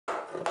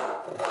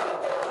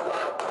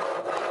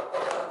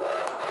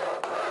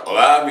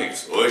Olá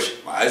amigos,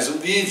 hoje mais um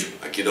vídeo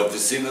aqui da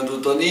oficina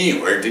do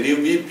Toninho,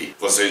 artilheiro VIP.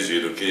 Vocês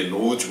viram que no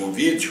último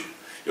vídeo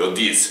eu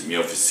disse,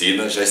 minha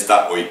oficina já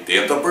está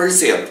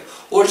 80%.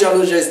 Hoje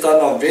ela já está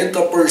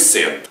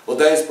 90%. O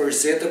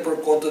 10% é por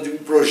conta de um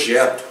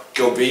projeto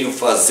que eu venho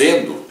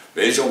fazendo.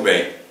 Vejam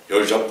bem,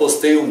 eu já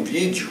postei um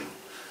vídeo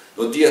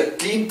no dia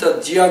 30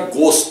 de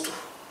agosto,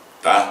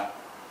 tá?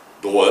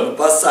 Do ano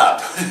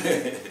passado.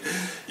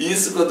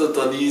 Isso quando o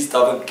Toninho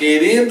estava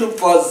querendo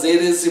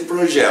fazer esse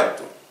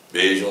projeto.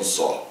 Vejam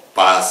só,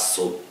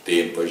 passa o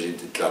tempo, a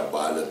gente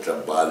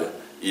trabalha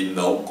e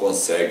não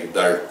consegue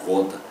dar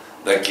conta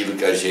daquilo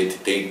que a gente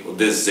tem o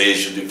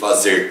desejo de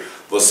fazer.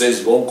 Vocês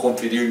vão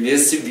conferir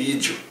nesse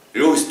vídeo.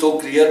 Eu estou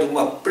criando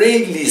uma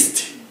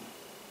playlist,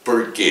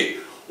 porque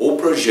o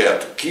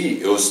projeto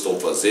que eu estou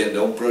fazendo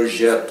é um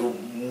projeto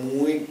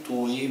muito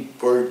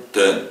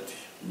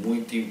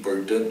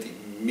importante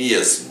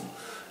mesmo.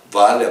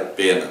 Vale a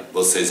pena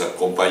vocês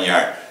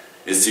acompanhar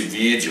esse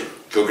vídeo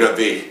que eu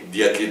gravei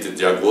dia 30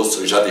 de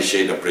agosto, eu já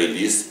deixei na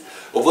playlist.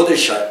 Eu vou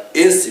deixar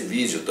esse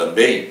vídeo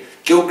também,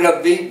 que eu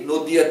gravei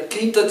no dia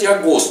 30 de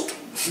agosto.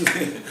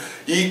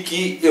 E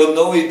que eu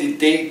não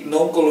editei,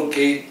 não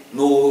coloquei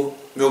no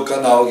meu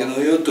canal aqui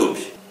no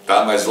YouTube.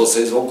 Tá? Mas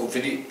vocês vão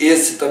conferir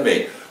esse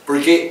também,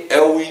 porque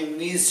é o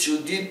início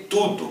de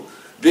tudo.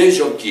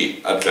 Vejam aqui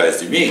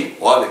atrás de mim,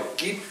 olha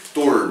que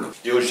torno.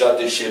 Eu já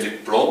deixei ele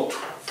pronto,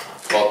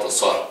 falta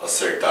só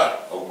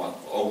acertar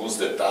alguns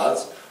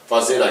detalhes,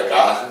 fazer a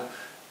garra.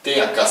 Tem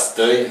a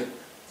castanha,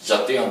 já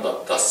tem a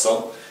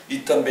adaptação e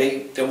também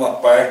tem uma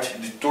parte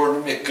de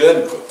torno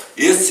mecânico.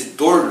 Esse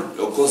torno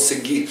eu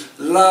consegui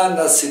lá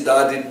na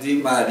cidade de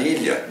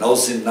Marília, na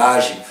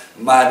usinagem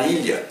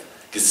Marília,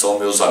 que são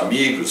meus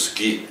amigos,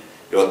 que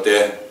eu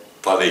até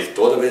falei que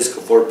toda vez que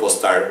eu for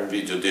postar um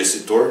vídeo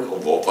desse torno,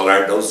 eu vou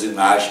falar da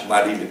usinagem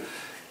Marília,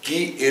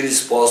 que eles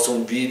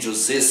postam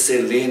vídeos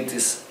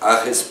excelentes a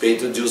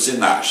respeito de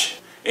usinagem.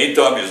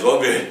 Então amigos,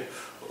 vamos ver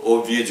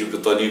o vídeo que o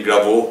Toninho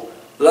gravou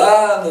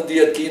lá no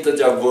dia 30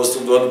 de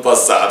agosto do ano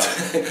passado.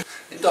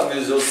 Então,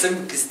 amigos, eu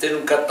sempre quis ter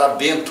um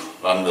catavento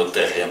lá no meu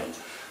terreno,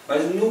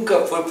 mas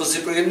nunca foi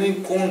possível porque não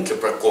encontra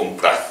para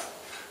comprar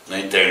na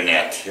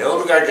internet. É o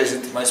lugar que a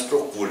gente mais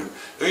procura.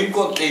 Eu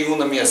encontrei um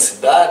na minha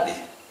cidade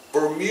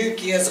por R$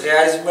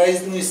 1.500,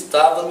 mas não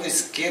estava no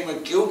esquema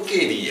que eu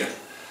queria.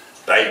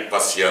 Daí,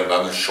 passeando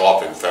lá no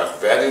shopping, no Ferro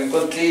Velho, eu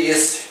encontrei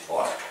esse.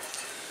 Olha,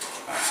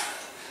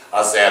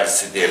 as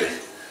hélices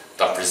dele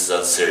está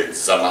precisando ser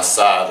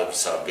desamassada,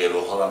 precisa ver o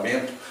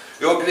rolamento.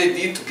 Eu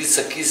acredito que isso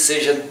aqui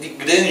seja de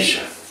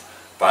granja,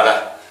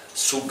 para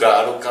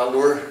sugar o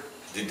calor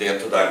de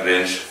dentro da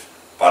granja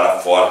para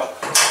fora.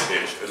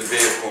 Veja, ele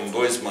veio com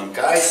 2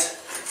 mancais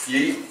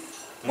e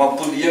uma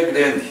polia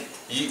grande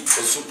e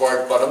o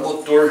suporte para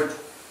motor,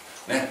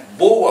 né?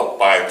 Boa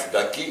parte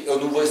daqui eu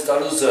não vou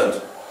estar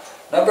usando.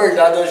 Na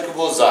verdade, eu acho que eu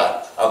vou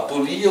usar a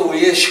polia, o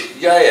eixo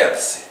e a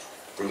hélice,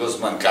 porque os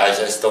mancais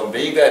já estão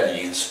bem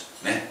velhinhos,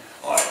 né?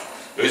 Olha,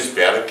 eu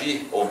espero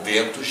que o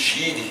vento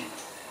gire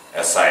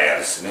essa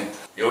hélice, né?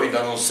 Eu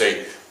ainda não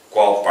sei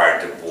qual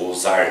parte eu vou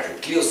usar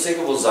aqui. Eu sei que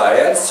eu vou usar a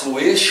hélice, o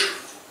eixo,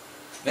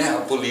 né?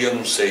 A polia eu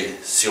não sei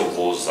se eu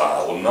vou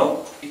usar ou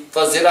não. E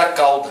fazer a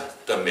cauda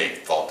também.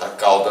 Falta a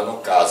cauda no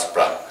caso,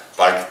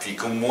 para que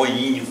fique um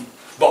moinho.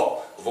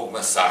 Bom, eu vou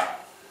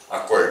começar a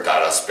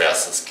cortar as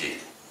peças que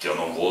eu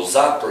não vou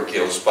usar, porque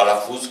os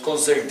parafusos com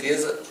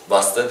certeza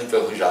bastante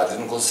enferrujados e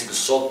não consigo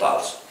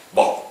soltá-los.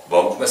 Bom,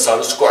 vamos começar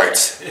os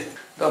cortes.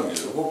 Então,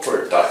 amigo, eu vou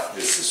cortar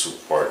esse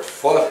suporte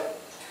fora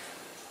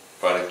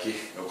para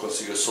que eu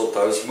consiga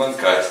soltar os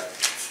mancais.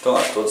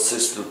 Então, toda essa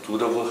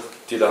estrutura eu vou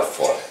tirar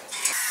fora.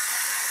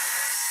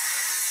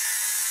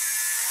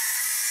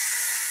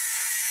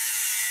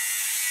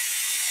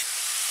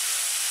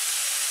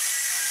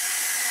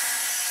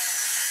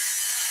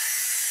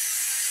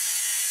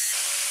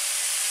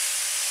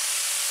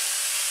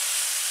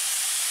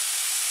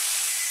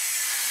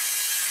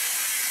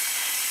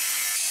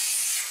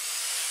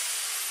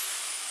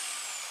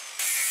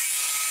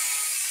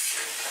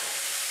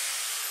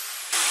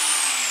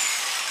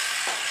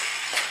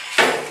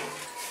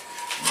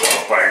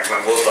 Parte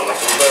vai voltar lá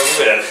para o ferro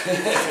velho.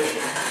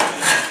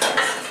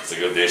 Isso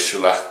aqui eu deixo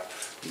lá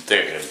no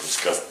terreno para os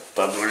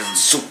catadores de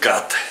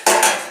sucata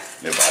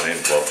levarem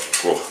para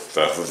o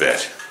ferro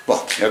velho.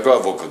 Bom, e agora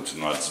eu vou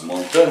continuar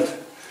desmontando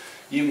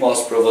e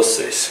mostro para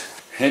vocês.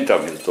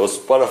 Então, todos os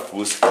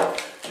parafusos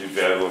de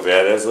ferro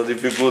velho é essa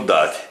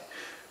dificuldade.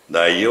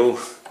 Daí eu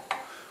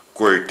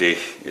cortei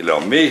ele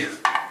ao meio.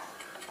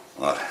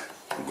 Olha,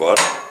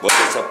 agora bota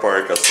essa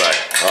porca sai.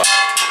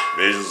 Ó,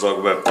 veja só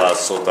como é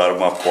fácil soltar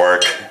uma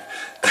porca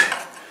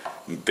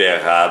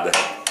emperrada.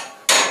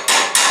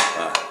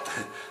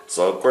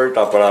 Só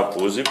cortar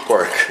parafuso e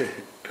porca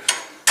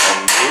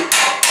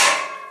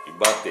e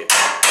bater.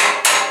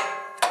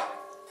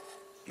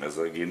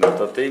 Essa aqui não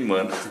tá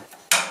teimando.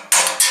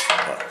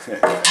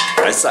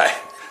 Aí sai.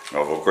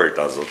 Eu vou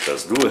cortar as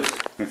outras duas.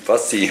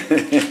 Facinho.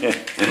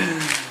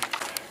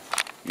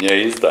 E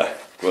aí está.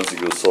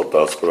 Conseguiu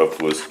soltar os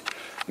parafusos.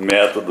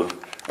 Método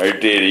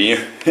Arteirinho,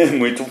 é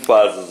muito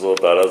fácil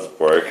soltar as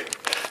porcas.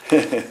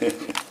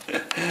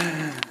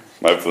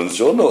 Mas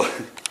funcionou.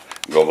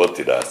 Agora vou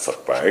tirar essa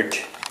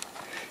parte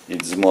e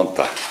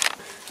desmontar.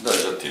 Então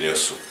já tirei o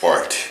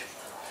suporte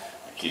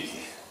aqui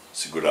que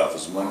segurava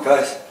os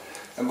mancais.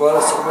 Agora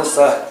é só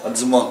começar a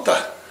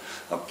desmontar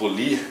a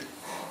polia.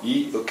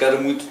 E eu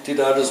quero muito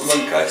tirar os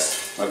mancais,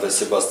 mas vai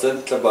ser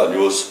bastante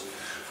trabalhoso,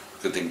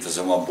 porque eu tenho que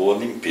fazer uma boa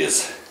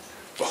limpeza.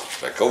 Bom,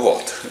 vai que eu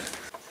volto.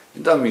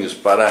 Então, amigos,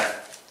 para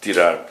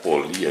tirar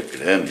polia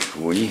grande,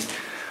 ruim,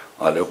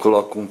 olha, eu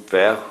coloco um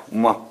ferro,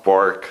 uma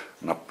porca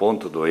na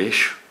ponta do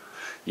eixo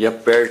e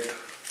aperto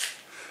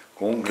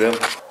com um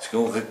grampo. Isso é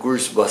um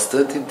recurso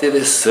bastante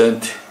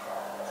interessante,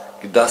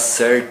 que dá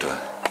certo.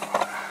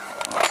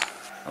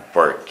 A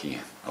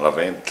porquinha, ela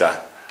vai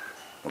entrar,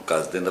 no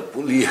caso, dentro da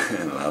polia,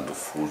 lá do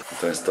fundo.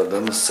 Então está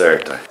dando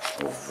certo.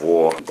 Eu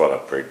vou agora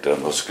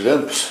apertando os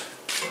grampos.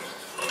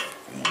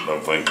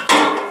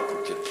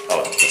 Porque,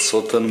 olha lá, está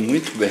soltando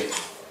muito bem.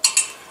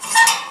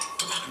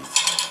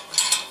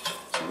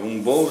 Um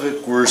bom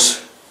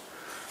recurso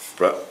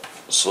para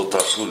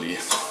soltar a polia.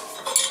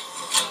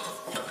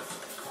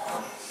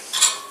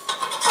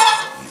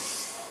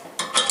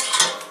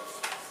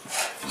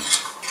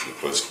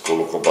 Depois que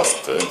colocou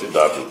bastante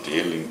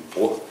WD,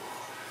 limpou,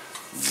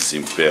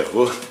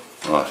 desemperrou.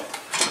 Olha,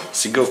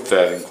 assim que o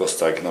ferro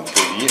encostar aqui na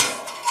polia,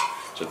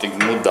 já tem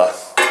que mudar.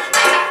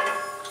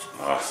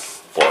 Ah,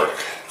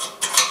 porca.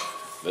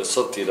 É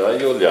só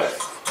tirar e olhar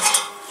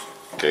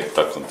o que é que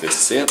está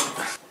acontecendo.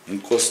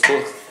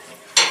 Encostou,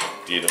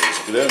 tira os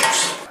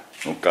grampos.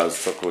 No caso,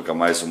 só colocar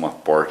mais uma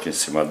porca em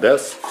cima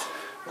dessa,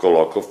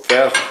 coloca o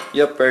ferro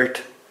e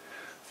aperta.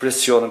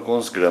 Pressiona com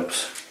os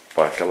grampos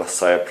para que ela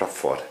saia para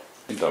fora.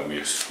 Então,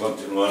 amigos,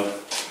 continuando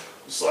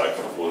o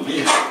saco de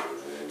polia,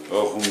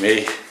 eu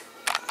arrumei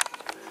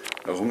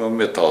um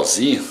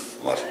metalzinho,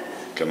 olha,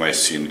 que é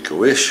mais fino que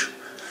o eixo,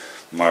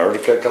 maior do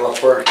que aquela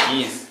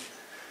porquinha.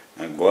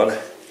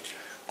 Agora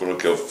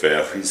coloquei o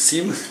ferro em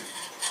cima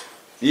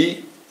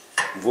e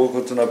vou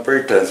continuar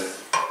apertando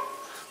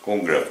com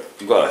o grampo.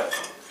 Agora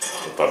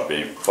está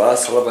bem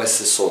fácil, ela vai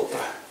se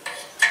soltar.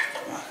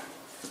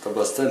 Está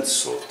bastante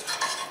solta.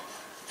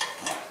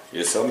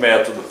 Esse é o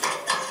método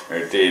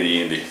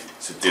arteirinho de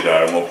se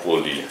tirar uma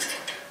polia.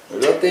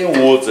 Eu já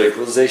tenho outros aí que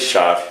eu usei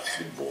chave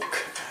de boca.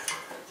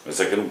 Mas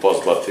esse aqui eu não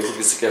posso bater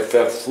porque esse aqui é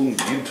ferro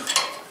fundido.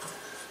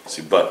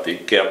 Se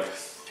bater, quebra.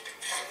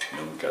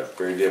 Eu não quero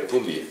perder a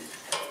polia.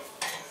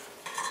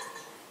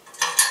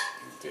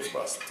 Tem que ter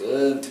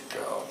bastante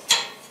calma.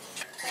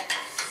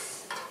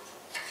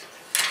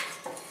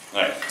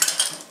 Aí.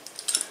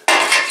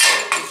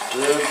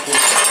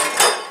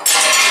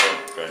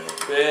 Cai no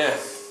pé.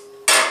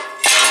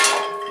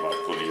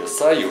 A polia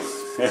saiu.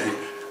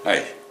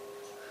 Aí.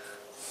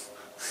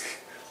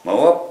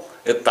 Uma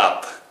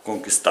etapa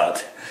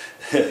conquistada.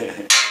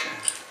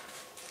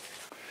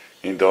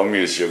 Então,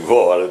 amigos,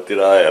 chegou a hora de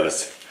tirar a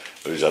hélice.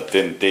 Eu já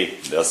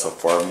tentei dessa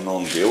forma,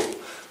 não deu,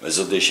 mas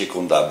eu deixei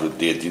com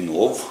WD de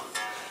novo.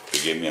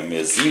 Peguei minha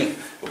mesinha,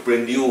 eu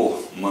prendi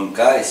o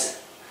mancais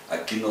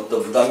aqui no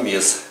topo da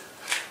mesa.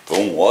 Foi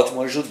um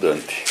ótimo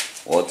ajudante,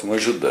 ótimo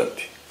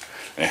ajudante.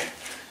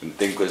 Não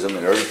tem coisa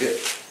melhor do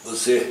que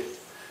você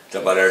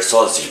trabalhar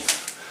sozinho.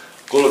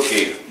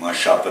 Coloquei uma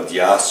chapa de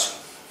aço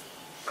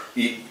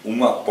e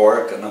uma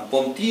porca na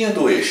pontinha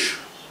do eixo.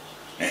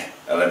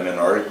 Ela é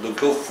menor do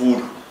que o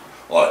furo.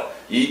 Olha,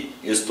 e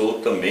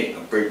estou também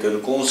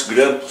apertando com os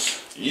grampos.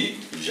 E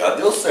já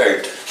deu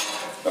certo.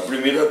 Na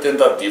primeira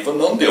tentativa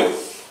não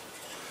deu.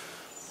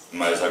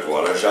 Mas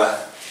agora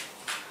já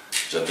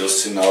deu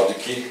sinal de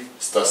que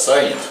está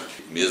saindo.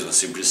 Mesmo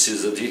assim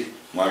precisa de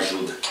uma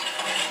ajuda.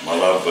 Uma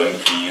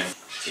alavanquinha.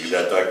 Ele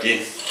já está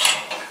aqui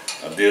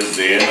há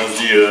dezenas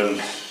de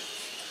anos.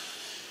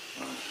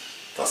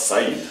 Está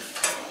saindo.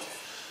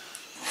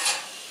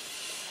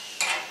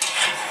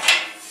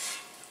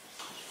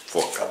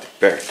 Focar de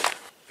perto.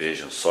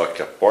 Vejam só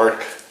que a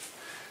porca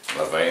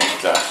ela vai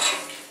entrar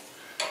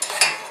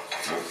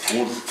no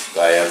furo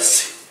da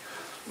hélice.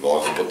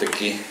 Logo eu vou ter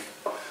que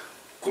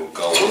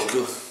colocar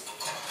outro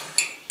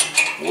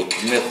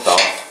metal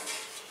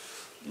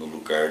no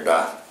lugar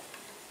da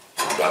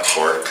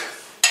porca.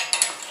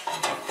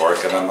 A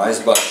porca era mais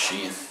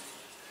baixinha,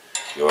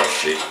 eu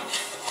achei.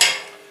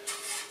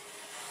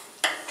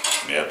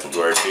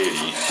 Método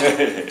arteirinho.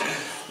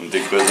 Não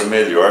tem coisa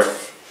melhor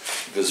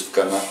do que você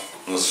ficar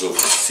na sua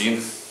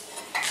oficina.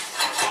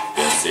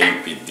 Pensei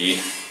em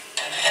pedir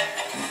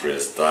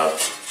emprestado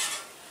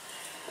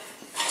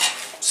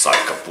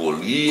saca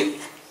polia,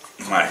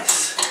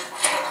 mas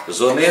a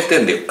pessoa nem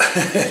entendeu.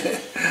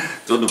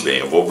 Tudo bem,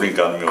 eu vou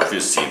brincar na minha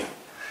oficina.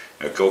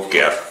 É o que eu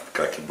quero,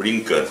 ficar aqui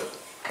brincando.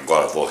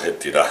 Agora vou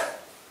retirar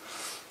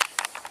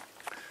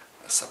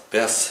essa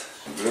peça.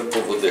 Primeiro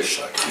eu vou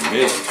deixar aqui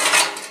mesmo.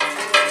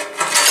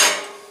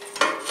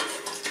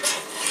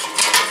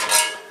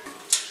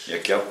 E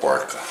aqui é a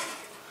porca.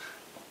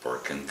 A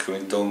porca entrou,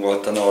 então agora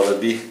está na hora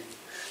de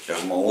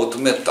arrumar outro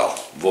metal.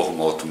 Vou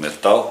arrumar outro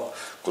metal,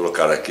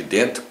 colocar aqui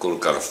dentro,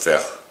 colocar o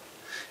ferro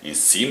em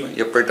cima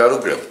e apertar o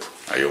grampo.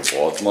 Aí eu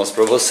volto e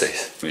mostro pra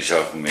vocês. Eu já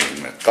arrumei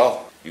o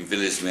metal.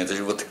 Infelizmente a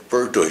gente vai ter que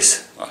pôr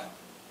dois. Ó.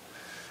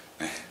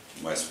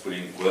 Mas por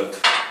enquanto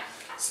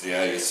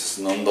seria esse,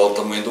 senão não dá o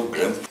tamanho do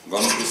grampo.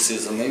 Agora não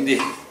precisa nem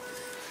de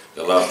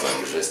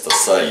alavanca, já está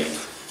saindo.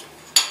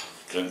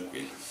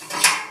 Tranquilo.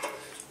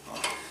 Ó.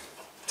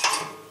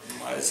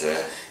 Mas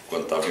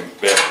quando estava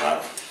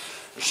emperrado,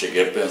 eu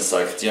cheguei a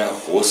pensar que tinha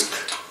rosca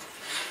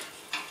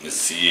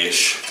nesse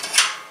eixo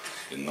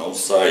e não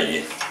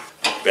saía.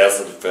 A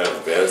peça de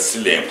ferro velho se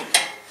lembra.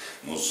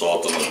 Não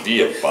solta no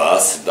dia,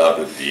 passe,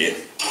 WD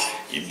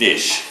e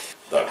deixa.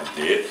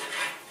 WD,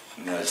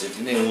 a gente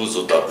nem usa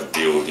o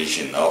WD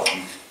original.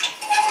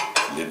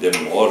 Ele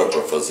demora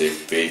para fazer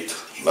efeito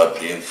lá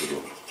dentro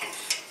do...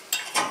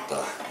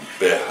 Tá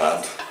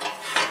emperrado.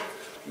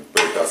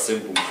 Apertar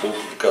sempre um pouco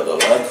de cada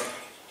lado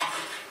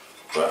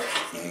para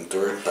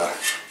entortar.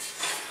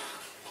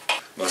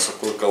 Agora é só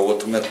colocar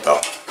outro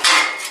metal.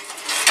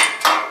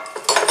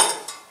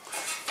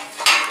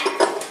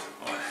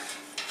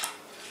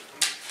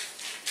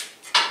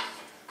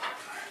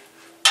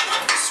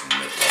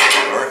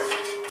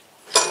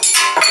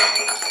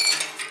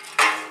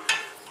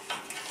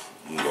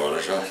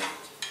 Agora já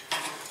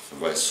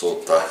vai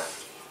soltar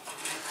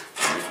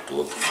ele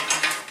todo,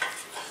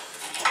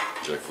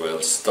 já que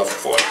ela está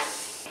fora.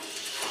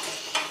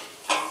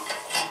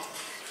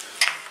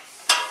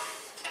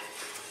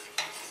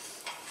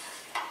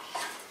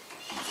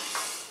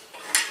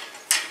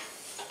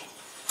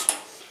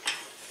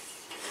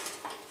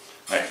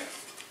 Aí,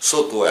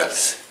 soltou a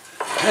hélice.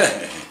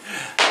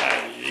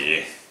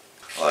 Aí,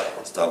 olha,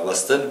 está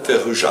bastante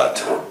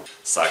enferrujado.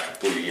 Saca a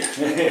polia.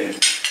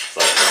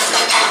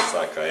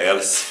 Saca a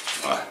hélice.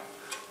 Ó,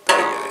 tá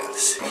aí a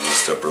hélice. Vou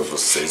mostrar pra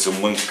vocês o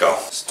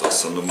mancal. A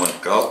situação do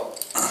mancal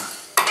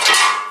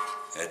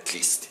é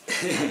triste.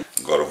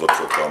 Agora eu vou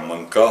trocar o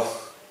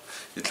mancal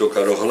e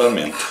trocar o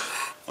rolamento.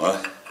 Ó.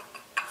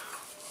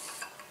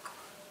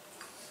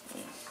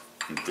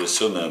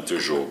 Impressionante o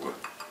jogo.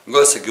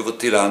 Agora esse aqui eu vou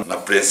tirar na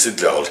prensa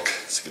hidráulica.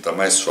 Esse aqui tá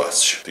mais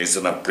fácil. Tem que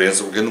ser na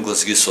prensa porque eu não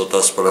consegui soltar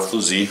os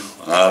parafusinhos.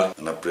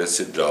 Na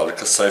prensa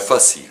hidráulica sai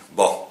facinho.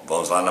 Bom,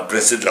 vamos lá na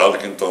prensa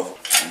hidráulica então.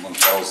 Um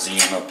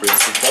mancalzinho na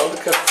prensa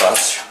hidráulica é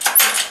fácil.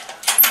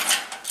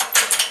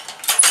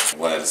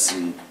 O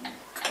hélice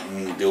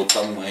não deu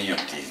tamanho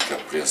aqui que a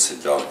prensa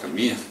hidráulica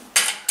minha.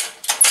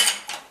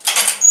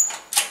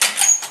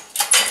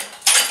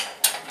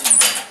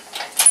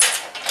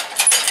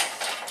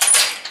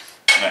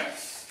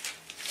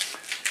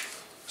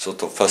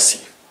 Soltou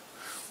facinho,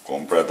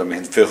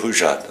 completamente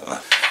enferrujado. Ó.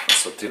 É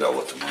só tirar o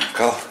outro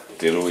mancal,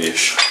 ter o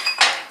eixo,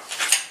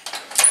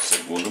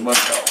 segundo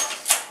mancal.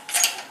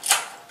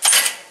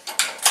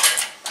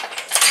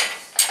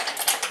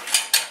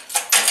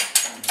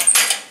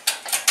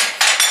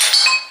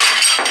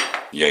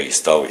 E aí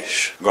está o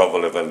eixo. Agora eu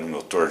vou levar ele no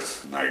meu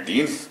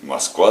tornardinho,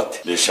 mascote,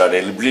 deixar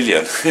ele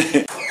brilhando.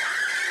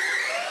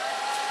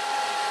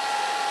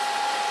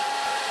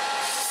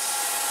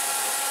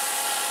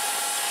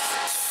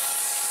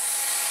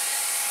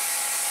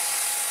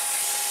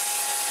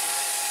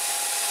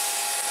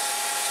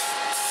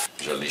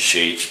 Já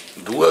lixei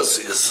 2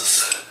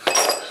 vezes.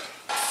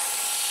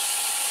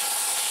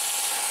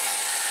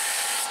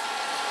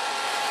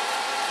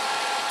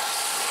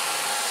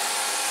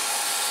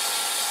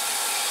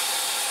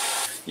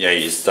 E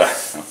aí está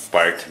a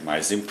parte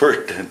mais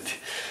importante,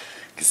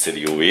 que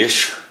seria o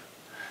eixo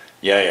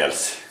e a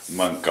hélice.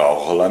 Mancar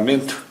o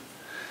rolamento,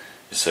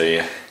 isso aí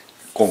é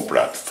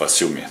comprado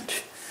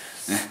facilmente,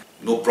 né?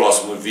 No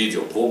próximo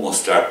vídeo eu vou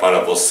mostrar para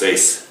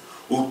vocês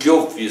o que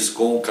eu fiz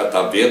com o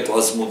catavento,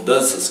 as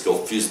mudanças que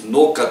eu fiz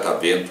no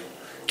catavento,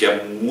 que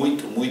é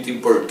muito, muito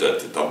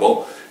importante, tá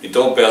bom?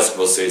 Então eu peço que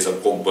vocês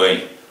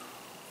acompanhem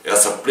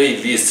essa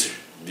playlist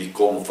de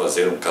como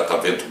fazer um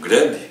catavento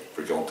grande,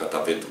 porque é um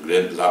catavento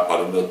grande lá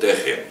para o meu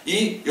terreno.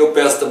 E eu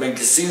peço também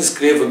que se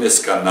inscreva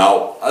nesse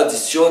canal,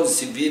 adicione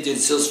esse vídeo em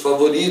seus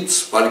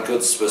favoritos, para que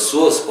outras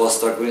pessoas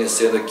possam estar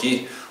conhecendo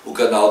aqui o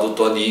canal do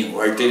Toninho,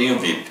 o Arteirinho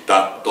VIP,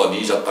 tá? O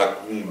Toninho já está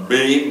com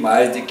bem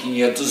mais de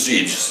 500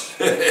 vídeos.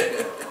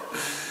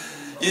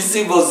 E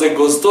se você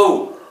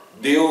gostou,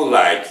 dê um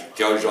like,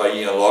 que é o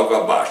joinha logo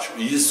abaixo.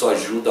 Isso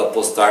ajuda a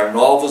postar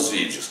novos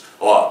vídeos.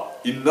 Ó,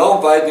 e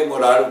não vai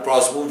demorar o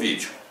próximo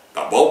vídeo,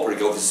 tá bom?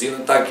 Porque a oficina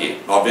está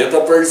aqui,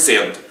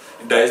 90%.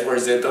 E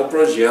 10% é um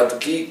projeto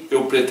que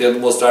eu pretendo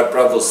mostrar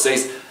para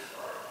vocês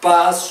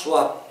passo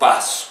a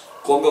passo.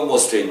 Como eu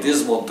mostrei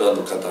desmontando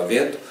o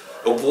catavento,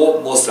 eu vou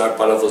mostrar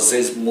para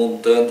vocês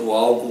montando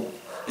algo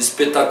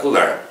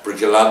espetacular.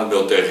 Porque lá no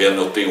meu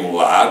terreno eu tenho um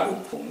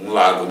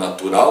lago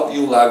natural e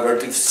um lago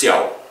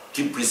artificial,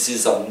 que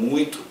precisa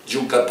muito de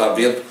um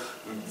catavento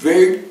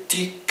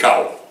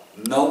vertical,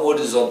 não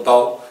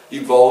horizontal,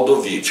 igual ao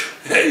do vídeo.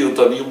 E o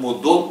Toninho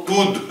mudou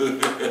tudo.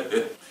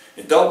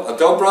 Então,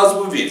 até o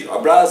próximo vídeo.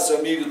 Abraço,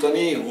 amigo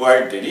Toninho, o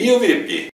Arteirinho VIP.